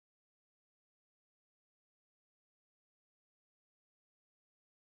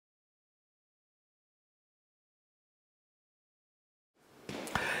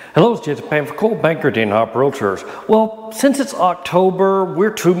Hello, it's Jason Payne for Cole Banker Dean Hop Realtors. Well, since it's October, we're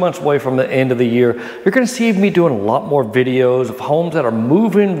 2 months away from the end of the year. You're going to see me doing a lot more videos of homes that are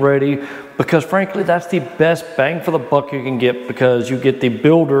move-in ready because frankly, that's the best bang for the buck you can get because you get the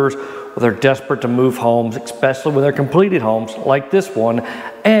builders when they're desperate to move homes, especially when they're completed homes like this one.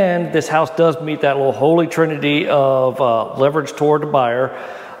 And this house does meet that little holy trinity of leverage toward the buyer.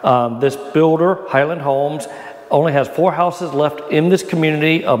 This builder, Highland Homes, only has 4 houses left in this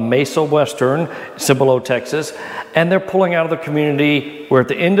community of Mesa Western, Cibolo, Texas, and they're pulling out of the community. We're at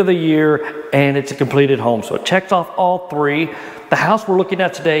the end of the year and it's a completed home. So it checks off all 3. The house we're looking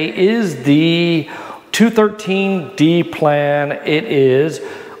at today is the 213D plan. It is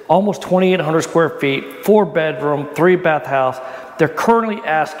almost 2,800 square feet, 4-bedroom, 3-bath house. They're currently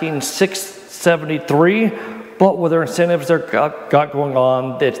asking $673, but with their incentives they've got going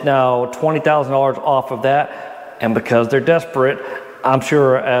on, it's now $20,000 off of that. And because they're desperate, I'm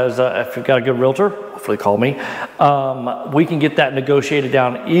sure as if you've got a good realtor, hopefully call me, we can get that negotiated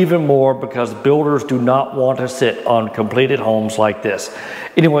down even more because builders do not want to sit on completed homes like this.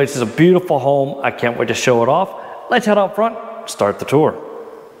 Anyway, this is a beautiful home. I can't wait to show it off. Let's head out front, start the tour.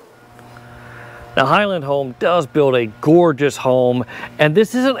 Now, Highland Home does build a gorgeous home, and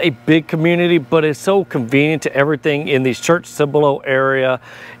this isn't a big community, but it's so convenient to everything in the Church Cibolo area.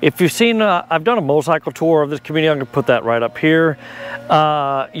 If you've seen, I've done a motorcycle tour of this community. I'm gonna put that right up here.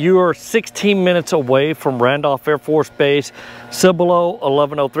 You are 16 minutes away from Randolph Air Force Base. Cibolo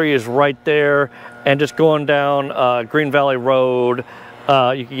 1103 is right there, and just going down Green Valley Road,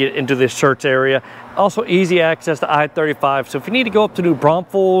 you can get into this church area. Also easy access to I-35. So if you need to go up to New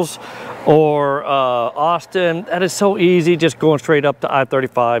Braunfels or Austin, that is so easy, just going straight up to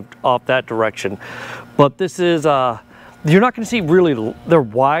I-35 off that direction. But this is, you're not gonna see really, they're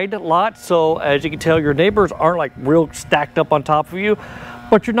wide lots. So as you can tell, your neighbors aren't like real stacked up on top of you,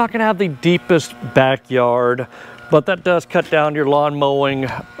 but you're not gonna have the deepest backyard. But that does cut down your lawn mowing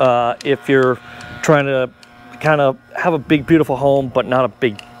if you're trying to kind of have a big, beautiful home, but not a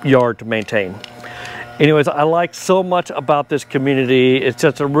big yard to maintain. Anyways, I like so much about this community. It's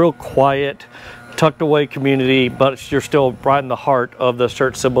just a real quiet, tucked away community, but you're still right in the heart of the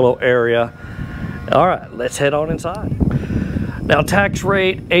Church Cibolo area. All right, let's head on inside. Now, tax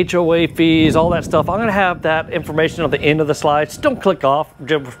rate, HOA fees, all that stuff, I'm gonna have that information at the end of the slides. Don't click off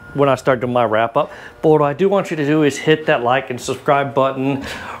just when I start doing my wrap up. But what I do want you to do is hit that like and subscribe button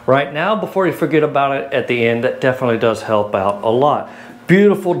right now before you forget about it at the end. That definitely does help out a lot.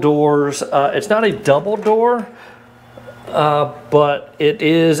 Beautiful doors. It's not a double door, but it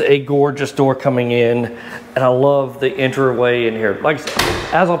is a gorgeous door coming in, and I love the entryway in here. Like I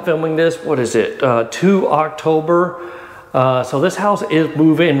said, as I'm filming this, what is it? 2 October. So this house is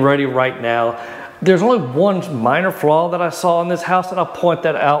move-in ready right now. There's only one minor flaw that I saw in this house, and I'll point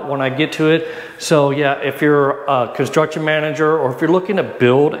that out when I get to it. So yeah, if you're a construction manager or if you're looking to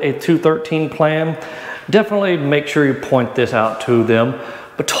build a 213 plan, definitely make sure you point this out to them.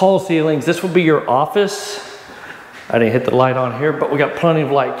 But tall ceilings, this would be your office. I didn't hit the light on here, but we got plenty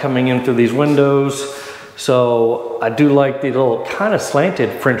of light coming in through these windows. So I do like the little kind of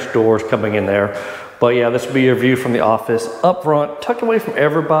slanted French doors coming in there. But yeah, this would be your view from the office. Up front, tucked away from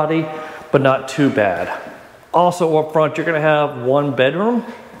everybody, but not too bad. Also up front, you're gonna have 1 bedroom.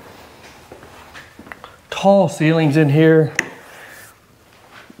 Tall ceilings in here.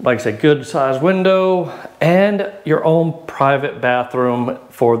 Like I said, good sized window and your own private bathroom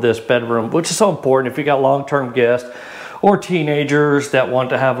for this bedroom, which is so important if you got long-term guests or teenagers that want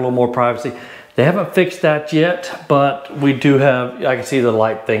to have a little more privacy. They haven't fixed that yet, but we do have, I can see the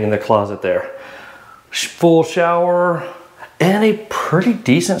light thing in the closet there. Full shower and a pretty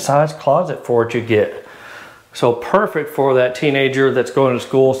decent sized closet for what you get. So perfect for that teenager that's going to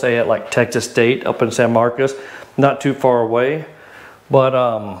school, say at like Texas State up in San Marcos, not too far away. But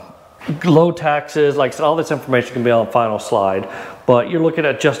low taxes, like I said, all this information can be on the final slide, but you're looking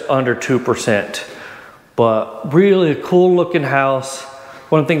at just under 2%. But really a cool looking house.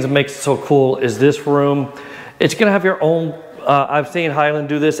 One of the things that makes it so cool is this room. It's gonna have your own, I've seen Highland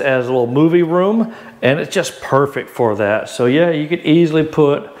do this as a little movie room, and it's just perfect for that. So yeah, you could easily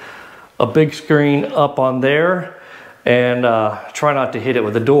put a big screen up on there and try not to hit it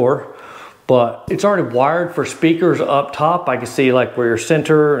with the door. But it's already wired for speakers up top. I can see like where your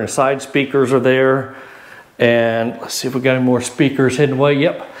center and side speakers are there. And let's see if we got any more speakers hidden away.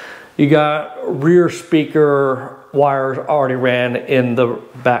 Yep, you got rear speaker wires already ran in the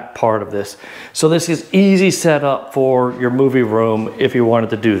back part of this. So this is easy setup for your movie room if you wanted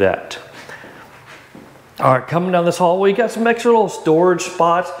to do that. All right, coming down this hallway, you got some extra little storage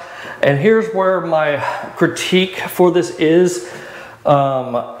spots. And here's where my critique for this is.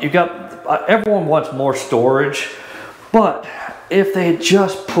 You got, everyone wants more storage, but if they had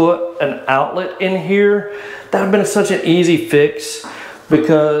just put an outlet in here, that would have been such an easy fix,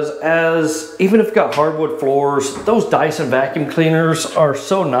 because even if you've got hardwood floors, those Dyson vacuum cleaners are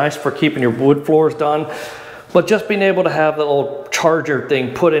so nice for keeping your wood floors done. But just being able to have the little charger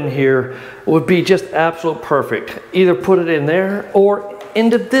thing put in here would be just absolute perfect. Either put it in there or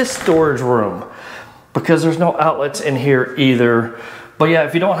into this storage room, because there's no outlets in here either. But yeah,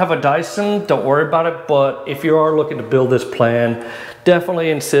 if you don't have a Dyson, don't worry about it. But if you are looking to build this plan, definitely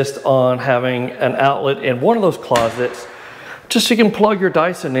insist on having an outlet in one of those closets, just so you can plug your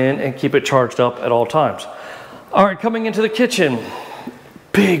Dyson in and keep it charged up at all times. All right, coming into the kitchen.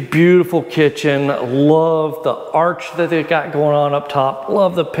 Big, beautiful kitchen. Love the arch that they got going on up top.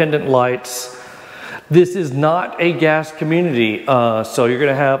 Love the pendant lights. This is not a gas community, so you're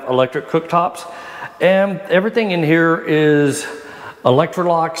gonna have electric cooktops, and everything in here is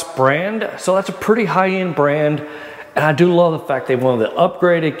Electrolux brand, so that's a pretty high-end brand. And I do love the fact they have one of the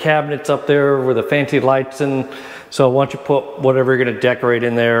upgraded cabinets up there with the fancy lights, and so once you put whatever you're gonna decorate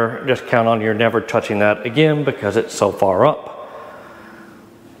in there, just count on you're never touching that again because it's so far up.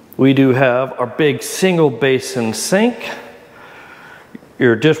 We do have our big single basin sink.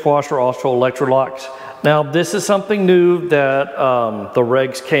 Your dishwasher also Electrolux. Now this is something new that the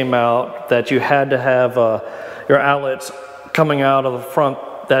regs came out, that you had to have your outlets coming out of the front.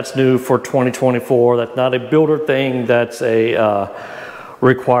 That's new for 2024. That's not a builder thing, that's a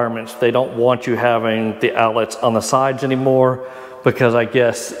requirement. They don't want you having the outlets on the sides anymore, because I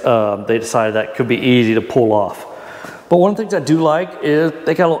guess they decided that could be easy to pull off. But one of the things I do like is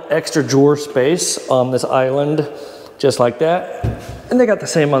they got a little extra drawer space on this island, just like that. And they got the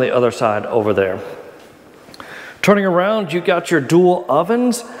same on the other side over there. Turning around, you got your dual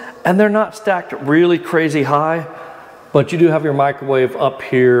ovens, and they're not stacked really crazy high, but you do have your microwave up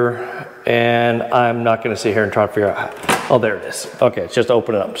here, and I'm not gonna sit here and try to figure out how, oh, there it is. Okay, it's just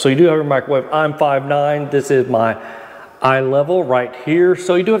open it up. So you do have your microwave. I'm 5'9", this is my eye level right here.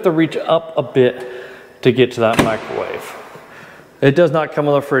 So you do have to reach up a bit to get to that microwave. It does not come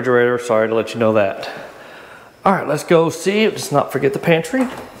with a refrigerator, sorry to let you know that. All right, let's go see, let's not forget the pantry.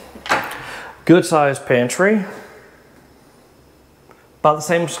 Good sized pantry. About the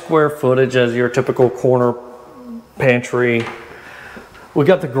same square footage as your typical corner pantry. We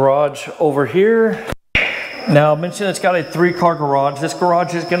got the garage over here. Now I mentioned it's got a 3-car garage. This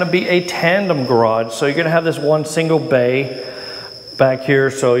garage is gonna be a tandem garage. So you're gonna have this one single bay back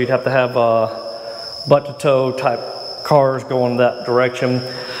here. So you'd have to have butt to toe type cars going that direction.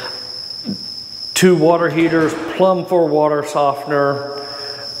 2 water heaters, plumb for water softener,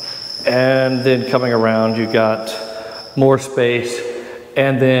 and then coming around you got more space.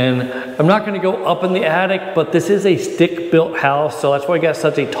 And then I'm not going to go up in the attic, but this is a stick built house, so that's why you got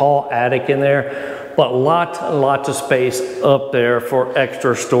such a tall attic in there, but lots and lots of space up there for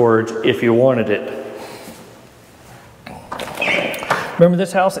extra storage if you wanted it. Remember,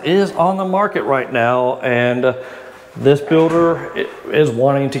 this house is on the market right now, and this builder is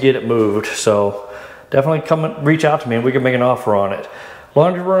wanting to get it moved, so definitely come and reach out to me and we can make an offer on it.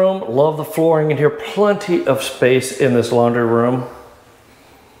 Laundry room, love the flooring in here. Plenty of space in this laundry room.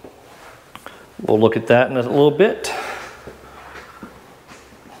 We'll look at that in a little bit.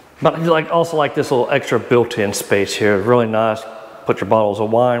 But I also like this little extra built-in space here. Really nice. Put your bottles of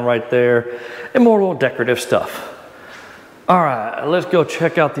wine right there, and more little decorative stuff. All right, let's go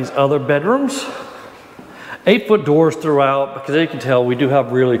check out these other bedrooms. 8-foot doors throughout, because as you can tell, we do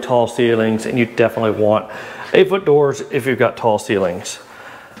have really tall ceilings, and you definitely want 8-foot doors if you've got tall ceilings.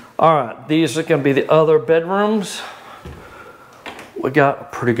 All right, these are gonna be the other bedrooms. We got a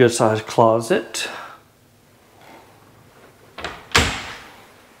pretty good sized closet.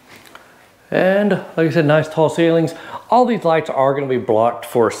 And like I said, nice tall ceilings. All these lights are gonna be blocked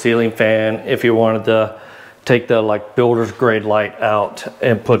for a ceiling fan if you wanted to take the builder's grade light out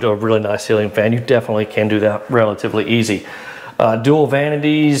and put a really nice ceiling fan. You definitely can do that relatively easy. Dual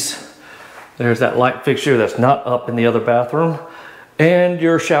vanities. There's that light fixture that's not up in the other bathroom. And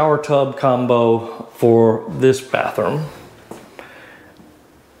your shower tub combo for this bathroom.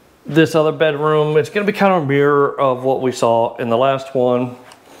 This other bedroom, it's gonna be kind of a mirror of what we saw in the last one.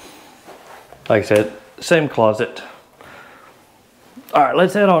 Like I said, same closet. All right,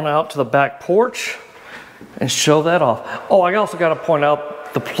 let's head on out to the back porch and show that off. Oh, I also gotta point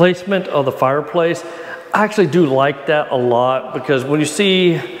out the placement of the fireplace. I actually do like that a lot, because when you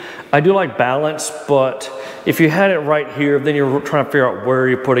see, I do like balance, but if you had it right here, then you're trying to figure out where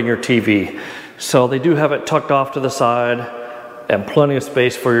you're putting your TV. So they do have it tucked off to the side and plenty of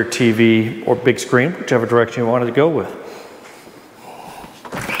space for your TV or big screen, whichever direction you wanted to go with.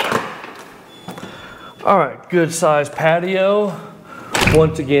 All right, good sized patio.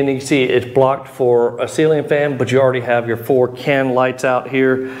 Once again, you can see it's blocked for a ceiling fan, but you already have your 4 can lights out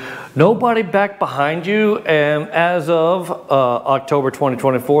here. Nobody back behind you, and as of October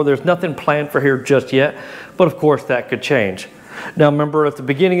 2024, there's nothing planned for here just yet, but of course that could change. Now remember at the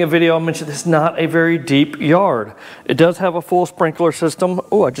beginning of the video I mentioned this is not a very deep yard. It does have a full sprinkler system.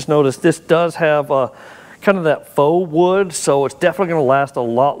 Oh, I just noticed this does have kind of that faux wood, so it's definitely going to last a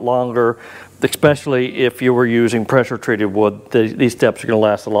lot longer, especially if you were using pressure treated wood. These steps are going to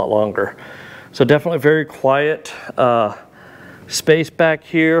last a lot longer. So definitely very quiet space back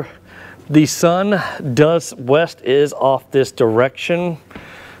here. The sun west is off this direction,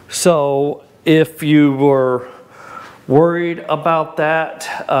 so if you were worried about that,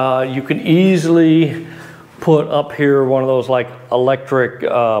 you can easily put up here one of those like electric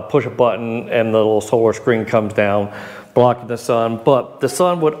push a button and the little solar screen comes down blocking the sun, but the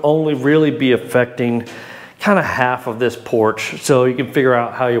sun would only really be affecting kind of half of this porch, so you can figure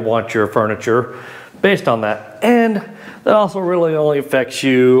out how you want your furniture based on that. And that also really only affects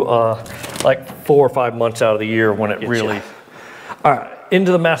you like 4 or 5 months out of the year when it really... All right,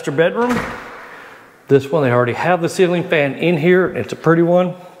 into the master bedroom. This one, they already have the ceiling fan in here. It's a pretty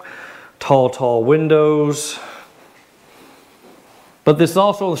one. Tall windows. But this is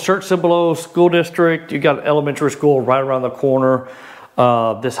also the Cibolo School District. You got an elementary school right around the corner.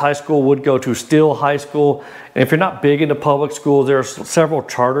 This high school would go to Still High School. And if you're not big into public schools, there's several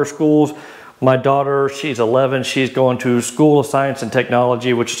charter schools. My daughter, she's 11, she's going to School of Science and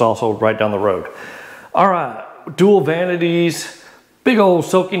Technology, which is also right down the road. All right, dual vanities, big old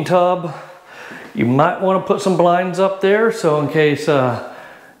soaking tub. You might want to put some blinds up there, so in case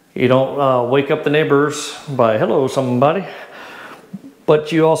you don't wake up the neighbors by hello somebody.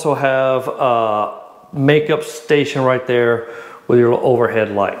 But you also have a makeup station right there with your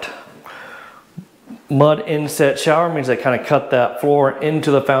overhead light. Mud inset shower means they kind of cut that floor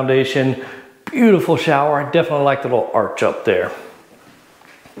into the foundation. Beautiful shower. I definitely like the little arch up there.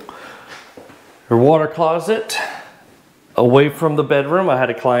 Your water closet away from the bedroom. I had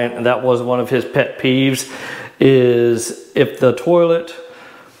a client and that was one of his pet peeves, is if the toilet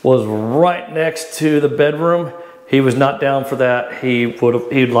was right next to the bedroom, he was not down for that.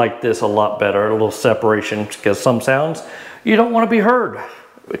 He'd like this a lot better, a little separation, because some sounds you don't want to be heard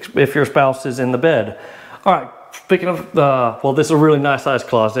if your spouse is in the bed. All right, speaking of well, this is a really nice sized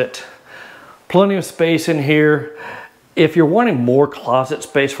closet. Plenty of space in here. If you're wanting more closet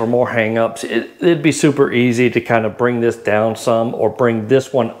space for more hang-ups, it'd be super easy to kind of bring this down some or bring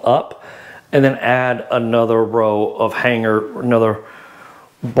this one up and then add another row of hanger, another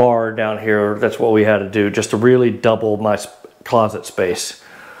bar down here. That's what we had to do just to really double my closet space.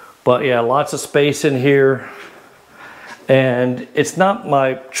 But yeah, lots of space in here. And it's not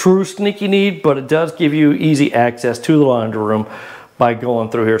my true sneaky need, but it does give you easy access to the laundry room by going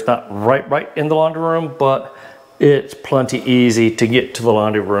through here. It's not right in the laundry room, but it's plenty easy to get to the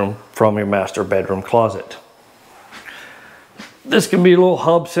laundry room from your master bedroom closet. This can be a little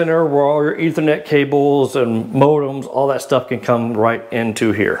hub center where all your Ethernet cables and modems, all that stuff can come right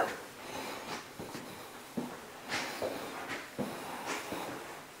into here.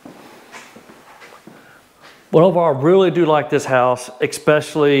 What I really do like this house,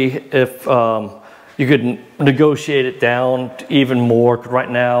 especially if you could negotiate it down even more. Right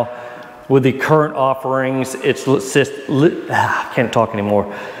now, with the current offerings, I can't talk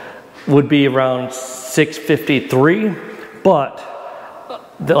anymore, would be around $653, but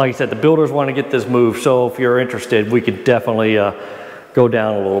like I said, the builders want to get this moved, so if you're interested, we could definitely go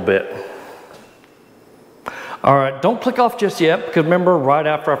down a little bit. All right, don't click off just yet, because remember, right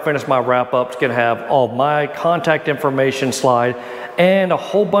after I finish my wrap up, it's gonna have all my contact information slide and a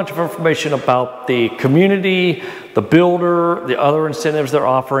whole bunch of information about the community, the builder, the other incentives they're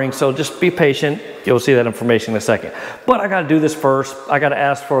offering. So just be patient. You'll see that information in a second. But I gotta do this first. I gotta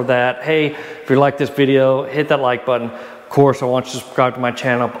ask for that. Hey, if you like this video, hit that like button. Of course, I want you to subscribe to my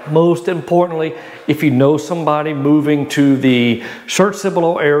channel. But most importantly, if you know somebody moving to the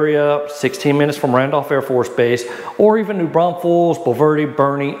Cibolo area, 16 minutes from Randolph Air Force Base, or even New Braunfels, Bulverde,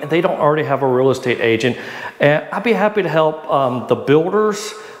 Bernie, and they don't already have a real estate agent, and I'd be happy to help the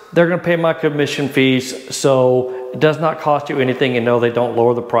builders. They're gonna pay my commission fees, so it does not cost you anything, and no, they don't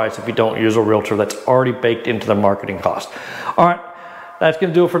lower the price if you don't use a realtor. That's already baked into the marketing cost. All right, that's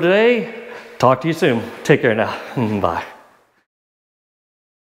gonna do it for today. Talk to you soon. Take care now. Bye.